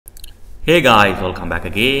Hey guys, welcome back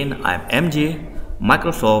again. I'm MJ.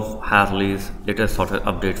 Microsoft has released latest software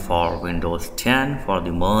update for Windows 10 for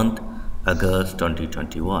the month August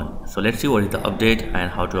 2021. So let's see what is the update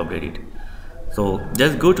and how to update it. So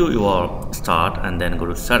just go to your start and then go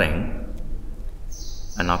to setting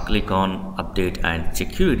and now click on update and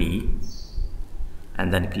security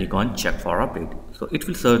and then click on check for update. So it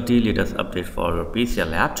will search the latest update for your PC or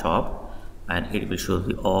laptop and it will show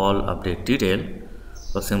the all update detail.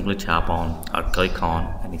 So simply tap on or click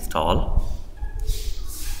on and install.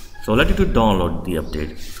 So let it to download the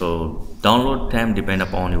update. So download time depend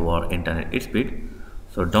upon your internet speed.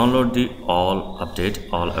 So download the all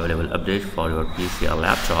available update for your PC or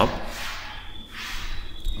laptop.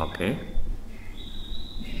 Okay.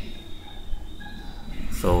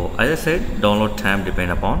 So as I said, download time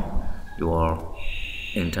depend upon your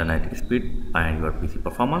internet speed and your PC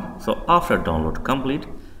performance. So after download complete,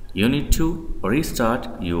 you need to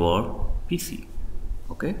restart your PC.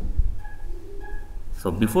 Okay.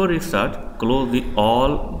 So before restart, close the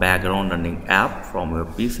all background running app from your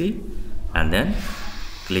PC and then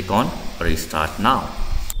click on restart now.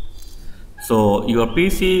 So your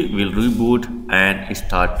PC will reboot and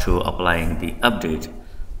start to applying the update.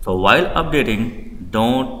 So while updating,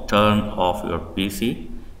 don't turn off your PC.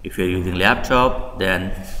 If you're using laptop,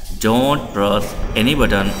 then don't press any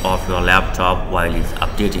button of your laptop while it's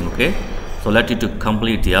updating. Okay, so let it to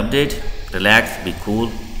complete the update. Relax, be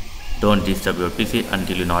cool, don't disturb your PC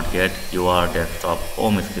until you not get your desktop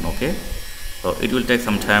home screen. Okay, so it will take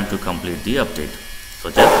some time to complete the update, so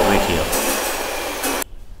just wait here.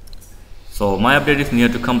 So my update is near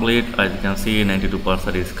to complete. As you can see,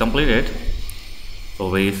 92% is completed. So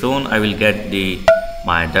very soon I will get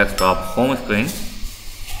my desktop home screen.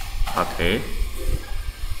 Okay,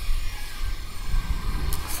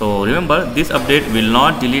 so remember, this update will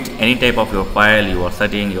not delete any type of your file, your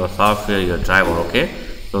setting, your software, your driver. Okay,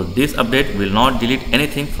 so this update will not delete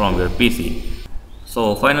anything from your PC.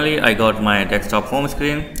 So finally I got my desktop home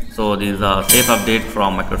screen. So this is a safe update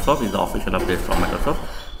from Microsoft. This is the official update from Microsoft.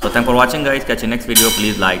 So thanks for watching guys. Catch you next video.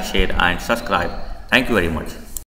 Please like, share and subscribe. Thank you very much.